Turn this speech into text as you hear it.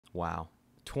Wow,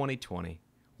 2020.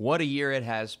 What a year it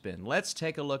has been. Let's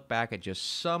take a look back at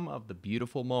just some of the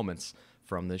beautiful moments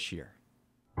from this year.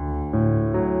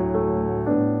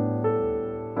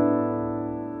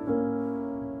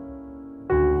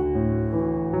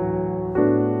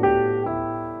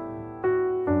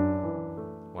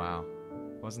 Wow,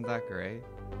 wasn't that great?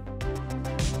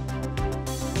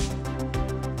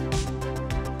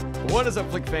 What is up,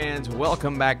 Flick fans?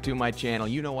 Welcome back to my channel.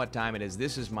 You know what time it is.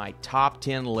 This is my top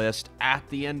 10 list at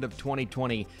the end of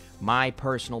 2020, my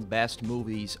personal best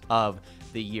movies of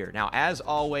the year. Now, as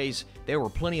always, there were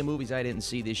plenty of movies I didn't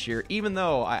see this year, even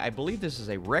though I believe this is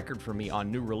a record for me on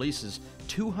new releases,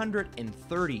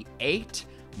 238,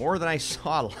 more than I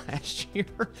saw last year.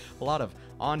 A lot of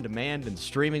on-demand and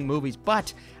streaming movies,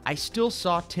 but I still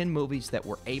saw 10 movies that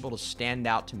were able to stand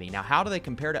out to me. Now, how do they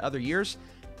compare to other years?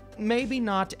 Maybe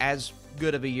not as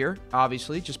good of a year,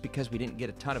 obviously, just because we didn't get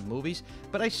a ton of movies,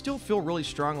 but I still feel really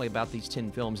strongly about these 10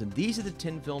 films, and these are the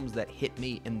 10 films that hit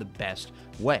me in the best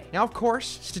way. Now, of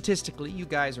course, statistically, you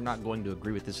guys are not going to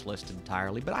agree with this list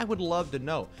entirely, but I would love to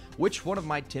know which one of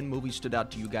my 10 movies stood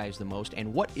out to you guys the most,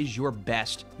 and what is your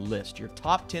best list, your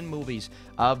top 10 movies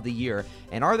of the year,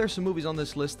 and are there some movies on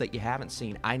this list that you haven't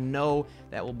seen? I know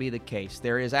that will be the case.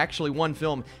 There is actually one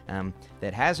film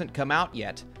that hasn't come out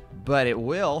yet, but it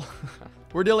will.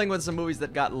 We're dealing with some movies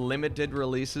that got limited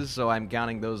releases, so I'm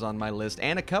counting those on my list,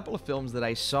 and a couple of films that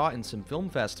I saw in some film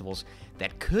festivals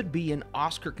that could be an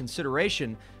Oscar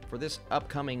consideration for this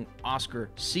upcoming Oscar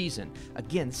season.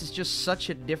 Again, this is just such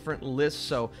a different list,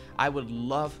 so I would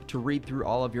love to read through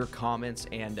all of your comments,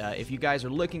 and if you guys are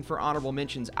looking for honorable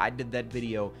mentions, I did that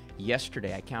video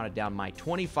yesterday. I counted down my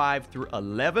 25 through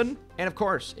 11, and of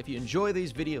course, if you enjoy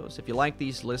these videos, if you like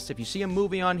these lists, if you see a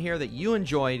movie on here that you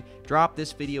enjoyed, drop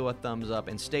this video a thumbs up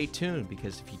and stay tuned,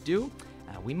 because if you do,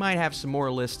 we might have some more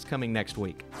lists coming next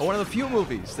week. One of the few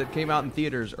movies that came out in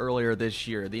theaters earlier this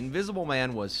year, The Invisible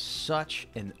Man, was such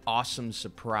an awesome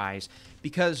surprise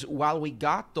because while we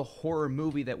got the horror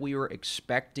movie that we were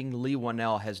expecting, Leigh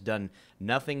Whannell has done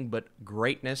nothing but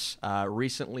greatness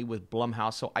recently with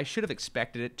Blumhouse, so I should have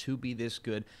expected it to be this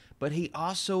good, but he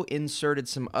also inserted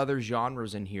some other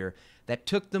genres in here that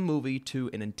took the movie to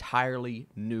an entirely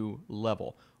new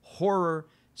level. Horror,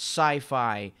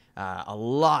 sci-fi, a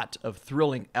lot of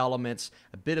thrilling elements,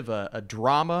 a bit of a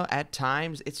drama at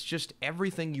times. It's just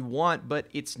everything you want, but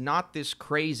it's not this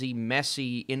crazy,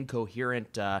 messy,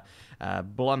 incoherent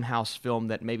Blumhouse film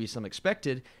that maybe some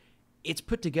expected. It's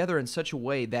put together in such a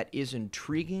way that is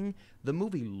intriguing. The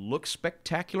movie looks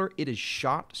spectacular. It is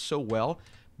shot so well.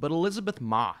 But Elizabeth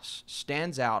Moss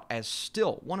stands out as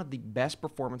still one of the best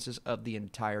performances of the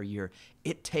entire year.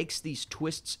 It takes these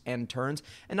twists and turns,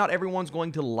 and not everyone's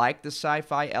going to like the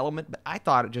sci-fi element, but I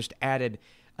thought it just added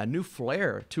a new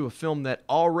flair to a film that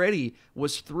already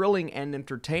was thrilling and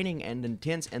entertaining and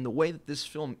intense, and the way that this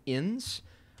film ends,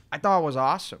 I thought was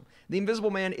awesome. The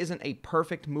Invisible Man isn't a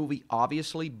perfect movie,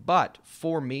 obviously, but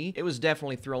for me, it was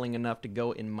definitely thrilling enough to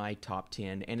go in my top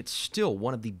 10, and it's still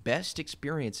one of the best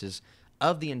experiences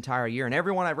of the entire year, and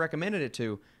everyone I've recommended it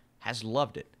to has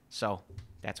loved it, so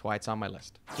that's why it's on my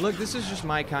list. Look, this is just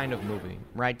my kind of movie,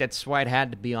 right? That's why it had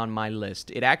to be on my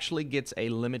list. It actually gets a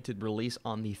limited release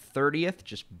on the 30th,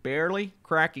 just barely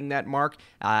cracking that mark,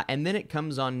 and then it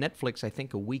comes on Netflix, I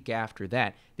think, a week after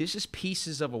that. This is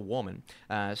Pieces of a Woman,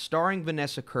 starring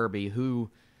Vanessa Kirby,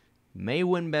 who may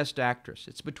win Best Actress.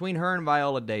 It's between her and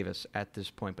Viola Davis at this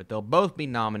point, but they'll both be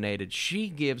nominated. She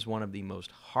gives one of the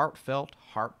most heartfelt,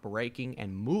 heartbreaking,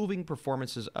 and moving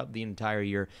performances of the entire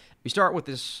year. We start with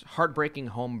this heartbreaking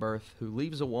home birth who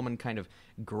leaves a woman kind of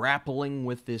grappling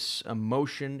with this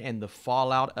emotion and the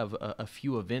fallout of a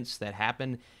few events that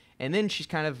happen. And then she's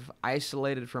kind of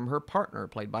isolated from her partner,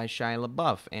 played by Shia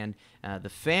LaBeouf, and the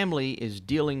family is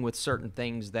dealing with certain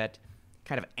things that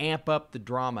kind of amp up the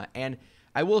drama. And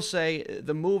I will say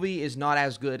the movie is not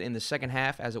as good in the second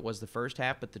half as it was the first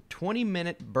half, but the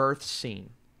 20-minute birth scene,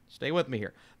 stay with me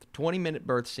here, the 20-minute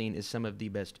birth scene is some of the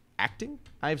best acting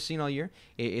I've seen all year.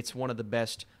 It's one of the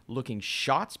best looking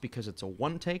shots because it's a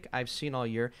one take I've seen all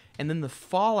year. And then the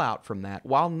fallout from that,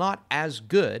 while not as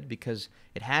good because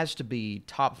it has to be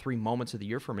top 3 moments of the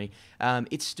year for me,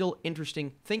 it's still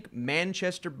interesting. Think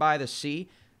Manchester by the Sea,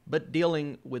 but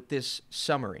dealing with this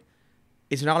summary.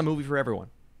 It's not a movie for everyone.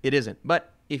 It isn't.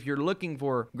 But if you're looking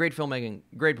for great filmmaking,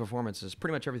 great performances,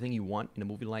 pretty much everything you want in a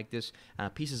movie like this,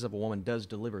 Pieces of a Woman does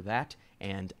deliver that.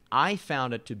 And I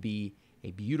found it to be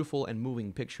a beautiful and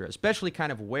moving picture, especially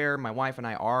kind of where my wife and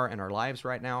I are in our lives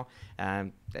right now.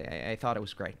 I thought it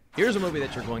was great. Here's a movie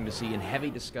that you're going to see in heavy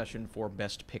discussion for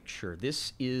Best Picture.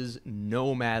 This is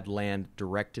Nomadland,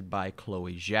 directed by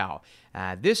Chloe Zhao.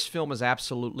 This film is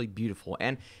absolutely beautiful.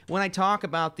 And when I talk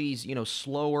about these,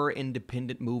 slower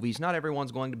independent movies, not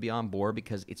everyone's going to be on board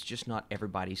because it's just not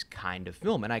everybody's kind of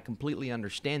film. And I completely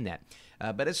understand that.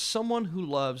 But as someone who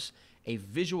loves a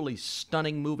visually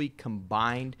stunning movie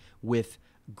combined with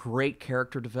great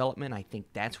character development, I think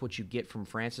that's what you get from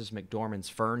Frances McDormand's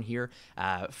Fern here.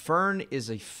 Fern is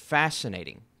a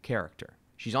fascinating character.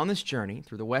 She's on this journey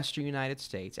through the western United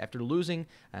States after losing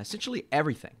essentially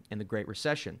everything in the Great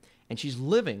Recession, and she's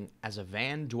living as a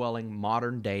van-dwelling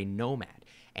modern-day nomad.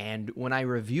 And when I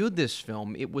reviewed this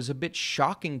film, it was a bit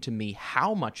shocking to me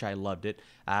how much I loved it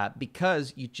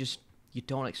because you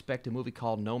don't expect a movie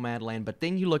called Nomadland, but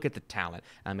then you look at the talent.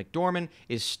 McDormand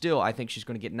is still, I think she's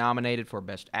going to get nominated for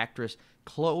Best Actress.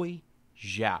 Chloe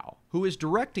Zhao, who is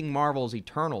directing Marvel's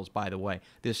Eternals, by the way,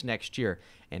 this next year.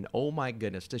 And oh my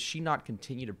goodness, does she not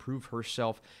continue to prove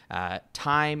herself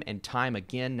time and time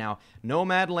again? Now,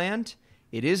 Nomadland,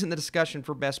 it is in the discussion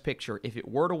for Best Picture. If it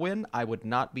were to win, I would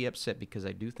not be upset because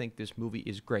I do think this movie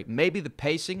is great. Maybe the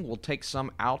pacing will take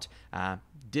some out.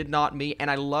 Did not me.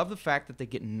 And I love the fact that they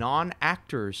get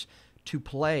non-actors to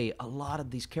play a lot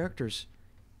of these characters.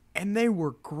 And they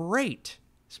were great.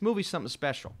 This movie's something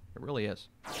special. It really is.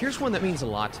 Here's one that means a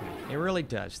lot to me. It really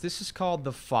does. This is called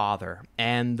The Father.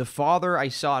 And The Father, I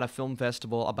saw at a film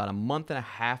festival about a month and a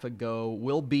half ago,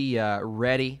 will be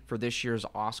ready for this year's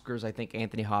Oscars. I think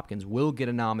Anthony Hopkins will get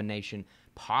a nomination.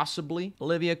 Possibly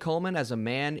Olivia Colman, as a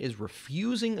man is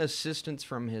refusing assistance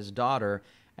from his daughter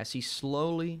as he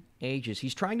slowly ages.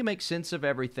 He's trying to make sense of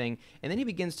everything, and then he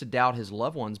begins to doubt his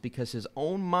loved ones because his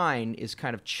own mind is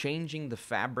kind of changing the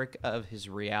fabric of his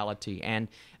reality. And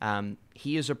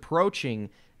he is approaching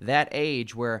that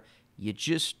age where you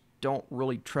just don't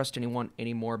really trust anyone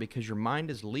anymore because your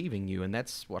mind is leaving you, and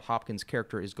that's what Hopkins'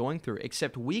 character is going through,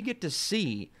 except we get to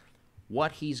see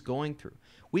what he's going through.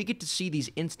 We get to see these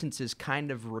instances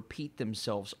kind of repeat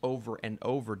themselves over and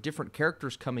over, different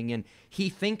characters coming in. He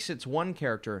thinks it's one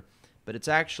character, but it's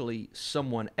actually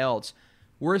someone else.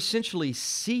 We're essentially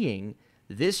seeing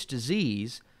this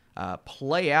disease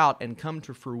play out and come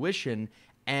to fruition,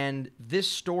 and this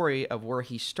story of where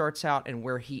he starts out and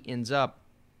where he ends up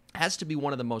has to be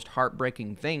one of the most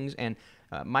heartbreaking things. And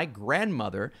my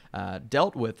grandmother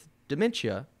dealt with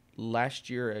dementia last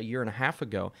year, a year and a half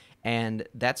ago, and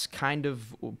that's kind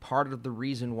of part of the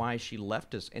reason why she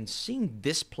left us. And seeing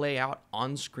this play out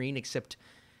on screen, except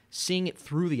seeing it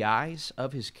through the eyes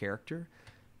of his character,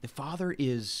 the father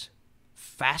is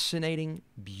fascinating,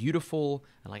 beautiful,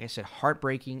 and like I said,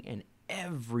 heartbreaking, and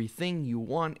everything you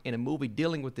want in a movie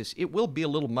dealing with this. It will be a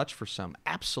little much for some,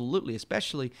 absolutely,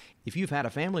 especially if you've had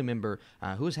a family member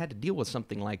who has had to deal with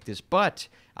something like this. But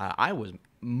I was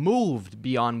moved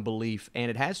beyond belief,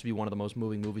 and it has to be one of the most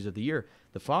moving movies of the year.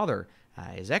 The Father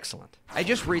is excellent. I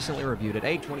just recently reviewed it,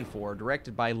 A24,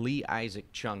 directed by Lee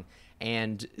Isaac Chung,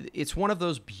 and it's one of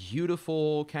those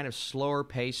beautiful, kind of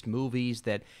slower-paced movies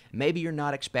that maybe you're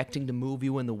not expecting to move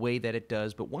you in the way that it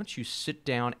does, but once you sit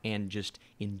down and just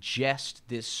ingest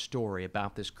this story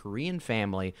about this Korean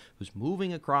family who's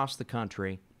moving across the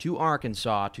country to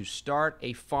Arkansas to start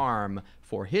a farm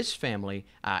for his family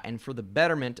and for the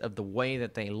betterment of the way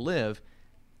that they live.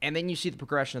 And then you see the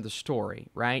progression of the story,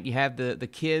 right? You have the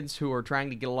kids who are trying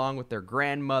to get along with their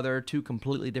grandmother, two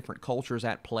completely different cultures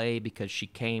at play because she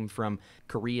came from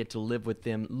Korea to live with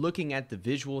them. Looking at the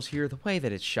visuals here, the way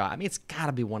that it's shot, I mean, it's got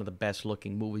to be one of the best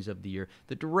looking movies of the year.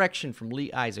 The direction from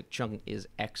Lee Isaac Chung is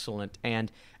excellent,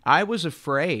 and I was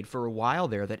afraid for a while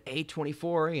there that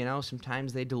A24,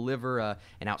 sometimes they deliver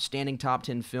an outstanding top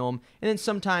 10 film, and then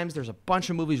sometimes there's a bunch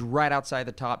of movies right outside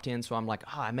the top 10, so I'm like,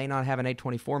 I may not have an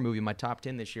A24 movie in my top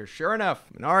 10 this year. Sure enough,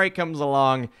 Minari comes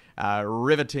along,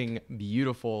 riveting,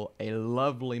 beautiful, a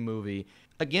lovely movie.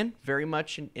 Again, very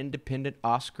much an independent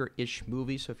Oscar-ish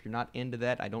movie, so if you're not into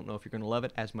that, I don't know if you're going to love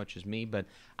it as much as me, but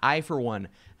I, for one,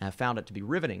 found it to be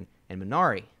riveting, and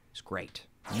Minari is great.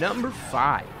 Number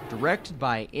 5, directed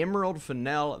by Emerald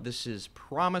Fennell. This is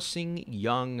Promising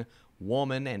Young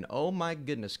Woman, and oh my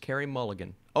goodness, Carey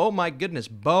Mulligan. Oh my goodness,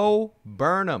 Bo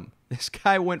Burnham. This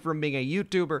guy went from being a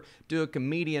YouTuber to a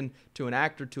comedian to an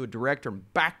actor to a director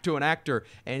and back to an actor,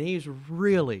 and he's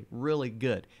really, really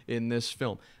good in this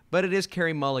film. But it is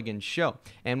Carey Mulligan's show,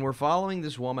 and we're following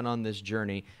this woman on this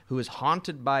journey who is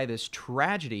haunted by this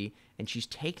tragedy, and she's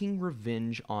taking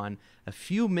revenge on a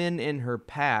few men in her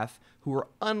path who were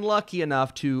unlucky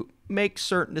enough to make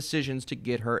certain decisions to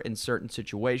get her in certain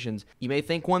situations. You may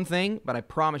think one thing, but I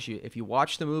promise you, if you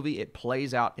watch the movie, it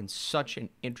plays out in such an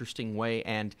interesting way,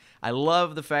 and I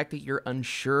love the fact that you're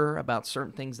unsure about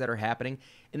certain things that are happening,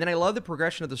 and then I love the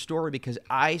progression of the story because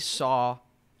I saw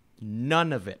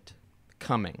none of it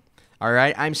coming. All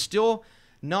right, I'm still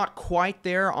not quite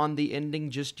there on the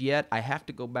ending just yet. I have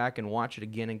to go back and watch it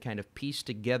again and kind of piece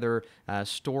together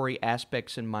story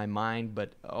aspects in my mind.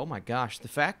 But oh my gosh, the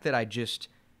fact that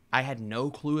I had no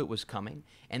clue it was coming,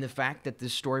 and the fact that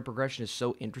this story progression is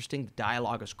so interesting, the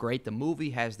dialogue is great, the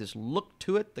movie has this look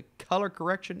to it, the color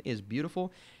correction is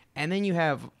beautiful, and then you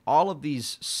have all of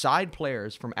these side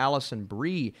players from Alison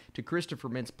Brie to Christopher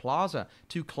Mintz-Plaza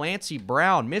to Clancy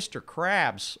Brown, Mr.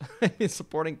 Krabs. His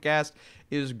supporting cast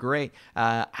is great.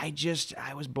 I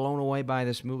was blown away by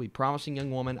this movie. Promising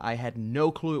Young Woman, I had no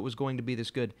clue it was going to be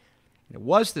this good, and it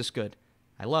was this good.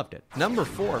 I loved it. Number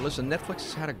 4, listen, Netflix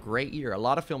has had a great year. A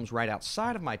lot of films right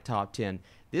outside of my top 10.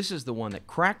 This is the one that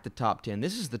cracked the top 10.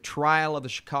 This is The Trial of the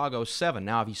Chicago 7.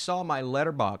 Now, if you saw my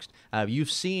Letterboxd, you've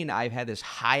seen I've had this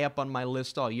high up on my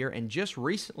list all year, and just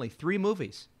recently, 3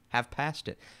 movies have passed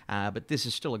it. But this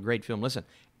is still a great film. Listen,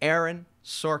 Aaron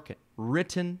Sorkin,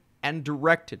 written and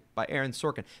directed by Aaron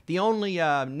Sorkin. The only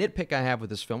nitpick I have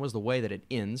with this film is the way that it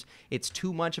ends. It's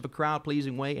too much of a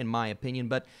crowd-pleasing way, in my opinion,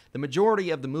 but the majority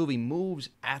of the movie moves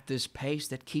at this pace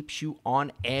that keeps you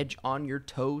on edge, on your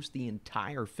toes the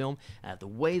entire film. The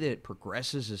way that it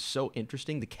progresses is so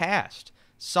interesting. The cast,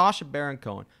 Sacha Baron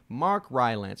Cohen, Mark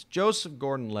Rylance, Joseph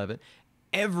Gordon-Levitt,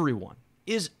 everyone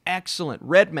is excellent.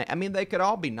 Redman, I mean, they could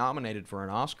all be nominated for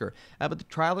an Oscar, but The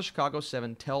Trial of Chicago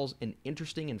 7 tells an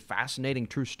interesting and fascinating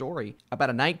true story about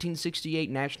a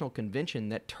 1968 National Convention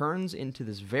that turns into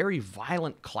this very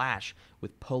violent clash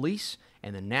with police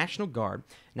and the National Guard.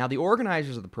 Now, the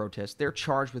organizers of the protest, they're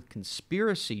charged with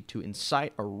conspiracy to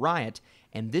incite a riot,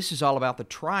 and this is all about the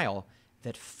trial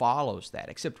that follows that,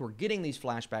 except we're getting these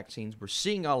flashback scenes, we're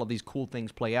seeing all of these cool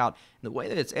things play out, and the way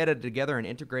that it's edited together and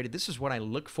integrated, this is what I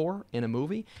look for in a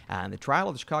movie, and The Trial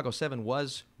of the Chicago 7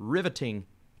 was riveting.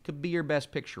 Could be your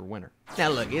Best Picture winner. Now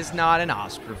look, it's not an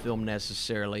Oscar film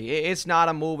necessarily, it's not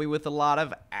a movie with a lot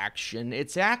of action,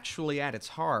 it's actually at its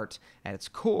heart, at its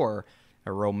core,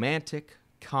 a romantic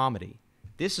comedy.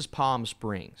 This is Palm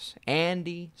Springs,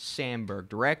 Andy Samberg,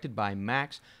 directed by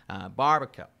Max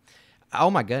Barbakow. Oh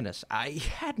my goodness, I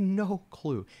had no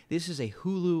clue. This is a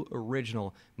Hulu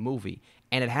original movie,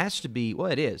 and it has to be, well,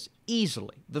 it is,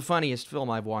 easily the funniest film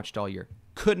I've watched all year.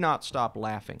 Could not stop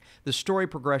laughing. The story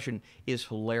progression is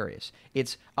hilarious.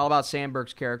 It's all about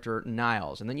Sandberg's character,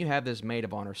 Niles, and then you have this maid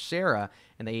of honor, Sarah,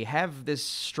 and they have this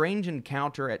strange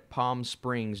encounter at Palm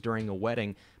Springs during a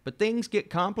wedding, but things get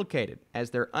complicated as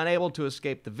they're unable to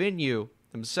escape the venue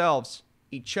themselves.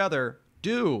 Each other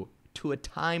do. To a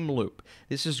time loop.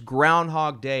 This is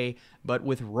Groundhog Day, but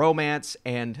with romance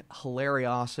and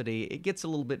hilariosity. It gets a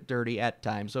little bit dirty at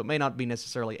times, so it may not be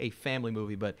necessarily a family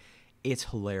movie, but it's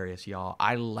hilarious, y'all.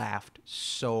 I laughed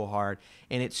so hard,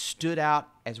 and it stood out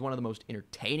as one of the most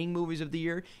entertaining movies of the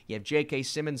year. You have J.K.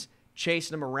 Simmons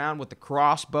chasing him around with the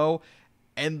crossbow,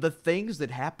 and the things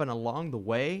that happen along the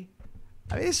way.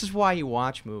 I mean, this is why you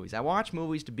watch movies. I watch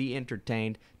movies to be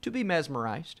entertained, to be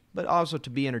mesmerized, but also to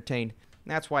be entertained.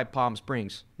 That's why Palm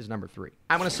Springs is number 3.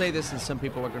 I'm going to say this, and some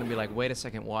people are going to be like, wait a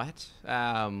second, what?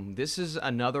 This is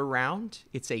Another Round.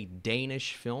 It's a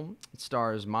Danish film. It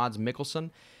stars Mads Mikkelsen.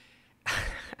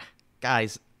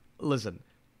 Guys, listen,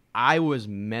 I was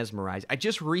mesmerized. I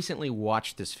just recently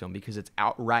watched this film because it's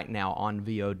out right now on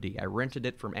VOD. I rented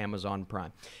it from Amazon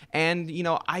Prime. And, you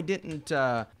know, I didn't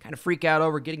kind of freak out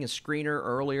over getting a screener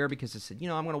earlier because I said, you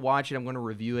know, I'm going to watch it, I'm going to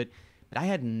review it. But I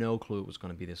had no clue it was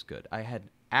going to be this good. I had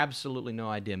absolutely no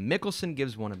idea. Mikkelsen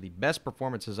gives one of the best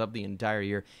performances of the entire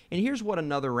year. And here's what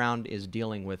Another Round is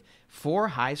dealing with. 4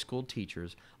 high school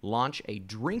teachers launch a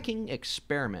drinking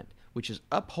experiment, which is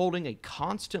upholding a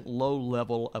constant low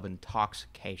level of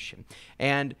intoxication.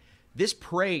 And this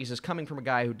praise is coming from a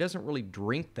guy who doesn't really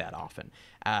drink that often.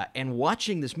 And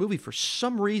watching this movie, for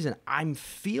some reason, I'm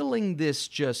feeling this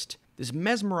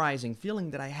mesmerizing feeling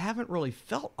that I haven't really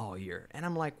felt all year. And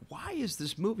I'm like, why is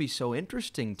this movie so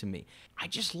interesting to me? I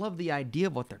just love the idea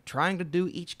of what they're trying to do.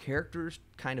 Each character's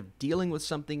kind of dealing with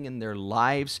something in their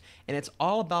lives, and it's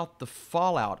all about the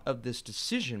fallout of this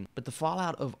decision, but the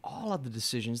fallout of all of the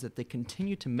decisions that they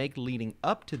continue to make leading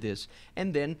up to this.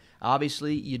 And then,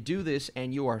 obviously, you do this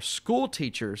and you are school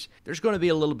teachers, there's going to be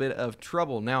a little bit of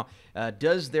trouble. Now,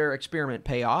 does their experiment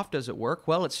pay off? Does it work?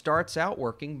 Well, it starts out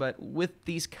working, but with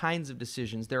these kinds of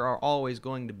decisions, there are always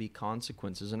going to be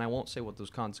consequences, and I won't say what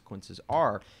those consequences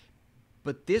are.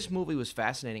 But this movie was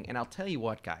fascinating, and I'll tell you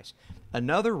what, guys,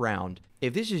 another round,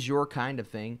 if this is your kind of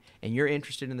thing, and you're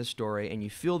interested in the story, and you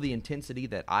feel the intensity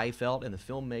that I felt in the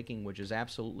filmmaking, which is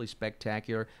absolutely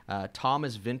spectacular,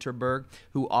 Thomas Vinterberg,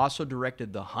 who also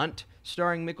directed The Hunt,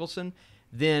 starring Mikkelsen,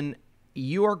 then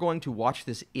you are going to watch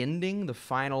this ending, the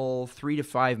final 3 to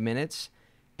 5 minutes,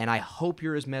 and I hope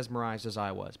you're as mesmerized as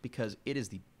I was, because it is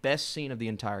the best scene of the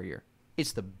entire year.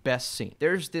 It's the best scene.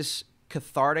 There's this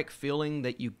cathartic feeling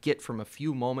that you get from a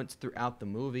few moments throughout the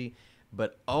movie,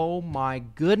 but oh my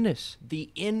goodness,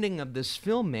 the ending of this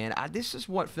film, man, this is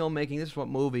what filmmaking, this is what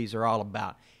movies are all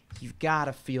about. You've got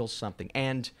to feel something,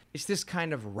 and it's this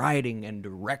kind of writing and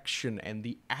direction, and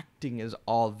the acting is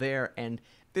all there, and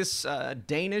this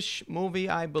Danish movie,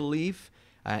 I believe,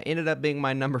 ended up being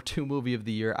my number 2 movie of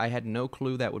the year. I had no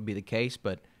clue that would be the case,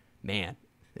 but man,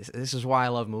 this is why I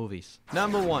love movies.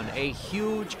 Number 1, a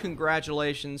huge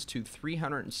congratulations to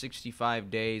 365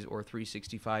 Days or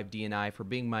 365 DNI for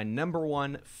being my number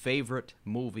 1 favorite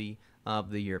movie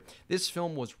of the year. This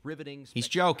film was riveting. He's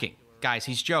joking. Guys,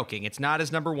 he's joking. It's not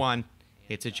his number 1.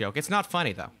 It's a joke. It's not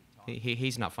funny, though.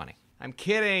 He's not funny. I'm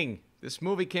kidding. This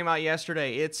movie came out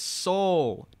yesterday. It's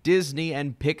Soul, Disney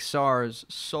and Pixar's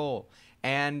Soul.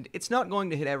 And it's not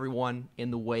going to hit everyone in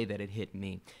the way that it hit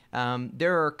me.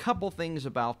 There are a couple things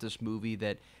about this movie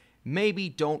that maybe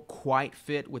don't quite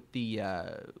fit with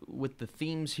the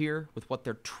themes here, with what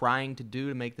they're trying to do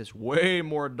to make this way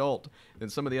more adult than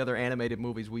some of the other animated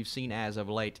movies we've seen as of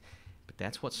late. But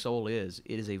that's what Soul is.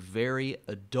 It is a very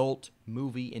adult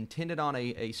movie intended on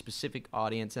a specific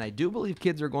audience, and I do believe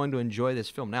kids are going to enjoy this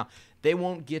film. Now, they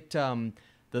won't get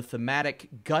the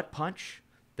thematic gut punch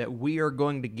that we are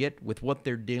going to get with what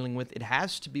they're dealing with. It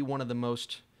has to be one of the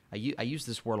most, I use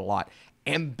this word a lot,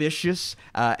 ambitious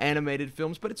animated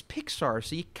films, but it's Pixar,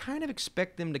 so you kind of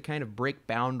expect them to kind of break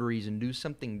boundaries and do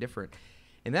something different.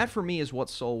 And that, for me, is what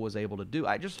Soul was able to do.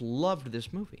 I just loved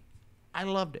this movie. I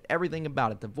loved it, everything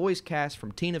about it. The voice cast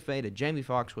from Tina Fey to Jamie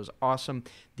Foxx was awesome.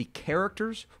 The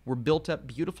characters were built up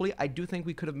beautifully. I do think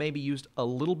we could have maybe used a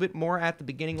little bit more at the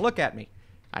beginning. Look at me.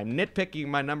 I'm nitpicking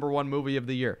my number 1 movie of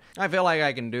the year. I feel like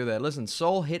I can do that. Listen,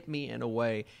 Soul hit me in a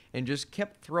way and just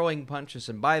kept throwing punches,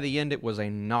 and by the end it was a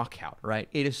knockout, right?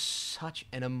 It is such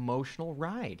an emotional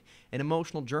ride, an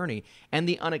emotional journey, and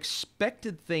the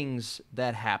unexpected things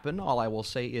that happen, all I will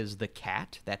say is the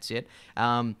cat, that's it.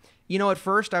 You know, at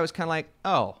first I was kind of like,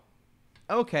 oh,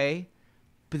 okay,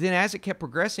 but then as it kept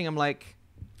progressing, I'm like,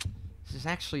 this is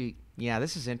actually, yeah,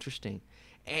 this is interesting.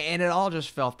 And it all just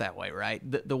felt that way, right?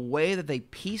 The way that they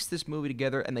pieced this movie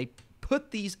together and they put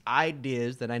these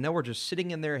ideas that I know were just sitting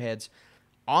in their heads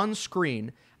on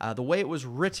screen, the way it was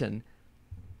written,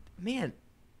 man,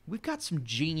 we've got some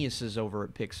geniuses over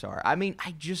at Pixar. I mean,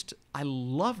 I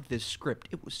loved this script.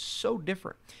 It was so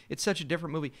different. It's such a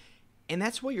different movie. And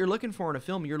that's what you're looking for in a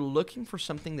film. You're looking for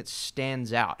something that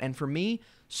stands out. And for me,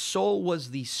 Soul was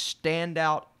the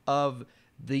standout of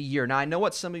the year. Now, I know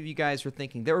what some of you guys are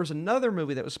thinking. There was another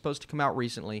movie that was supposed to come out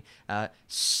recently,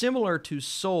 similar to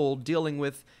Soul, dealing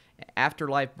with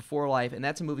afterlife, before life, and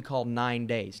that's a movie called 9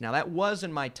 Days. Now, that was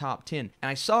in my top 10, and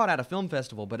I saw it at a film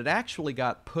festival, but it actually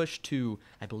got pushed to,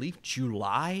 I believe,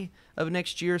 July of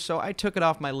next year, so I took it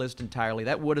off my list entirely.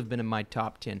 That would have been in my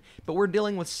top 10. But we're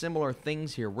dealing with similar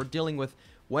things here. We're dealing with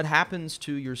what happens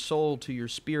to your soul, to your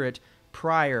spirit,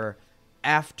 prior,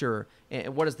 after,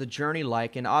 and what is the journey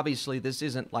like. And obviously this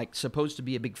isn't like supposed to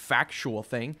be a big factual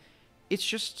thing. It's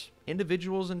just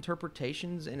individuals'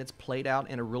 interpretations, and it's played out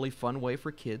in a really fun way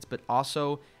for kids, but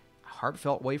also a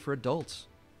heartfelt way for adults.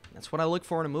 That's what I look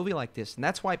for in a movie like this, and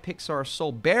that's why Pixar's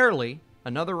Soul, barely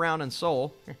another round in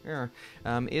Soul,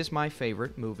 is my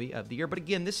favorite movie of the year. But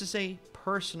again, this is a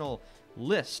personal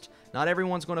list. Not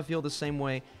everyone's going to feel the same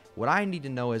way. What I need to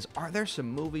know is, are there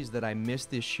some movies that I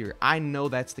missed this year? I know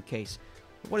that's the case.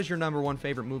 What is your number 1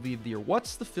 favorite movie of the year?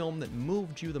 What's the film that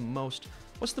moved you the most?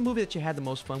 What's the movie that you had the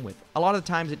most fun with? A lot of the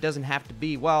times it doesn't have to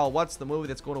be, well, what's the movie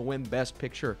that's going to win Best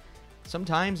Picture?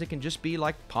 Sometimes it can just be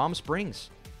like Palm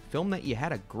Springs, a film that you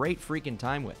had a great freaking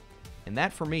time with. And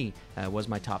that, for me, was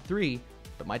my top 3,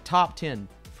 but my top 10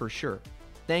 for sure.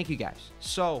 Thank you guys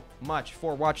so much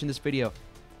for watching this video.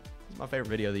 It's my favorite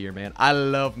video of the year, man. I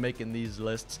love making these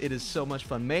lists. It is so much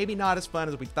fun. Maybe not as fun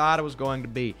as we thought it was going to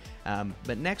be.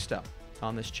 But next up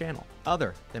on this channel,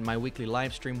 other than my weekly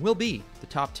live stream, will be the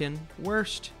top 10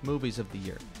 worst movies of the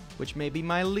year, which may be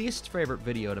my least favorite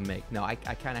video to make. No, I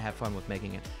kind of have fun with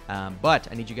making it. But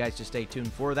I need you guys to stay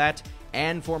tuned for that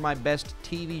and for my best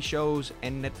TV shows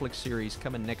and Netflix series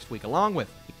coming next week, along with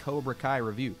a Cobra Kai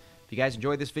review. If you guys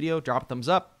enjoyed this video, drop a thumbs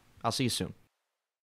up. I'll see you soon.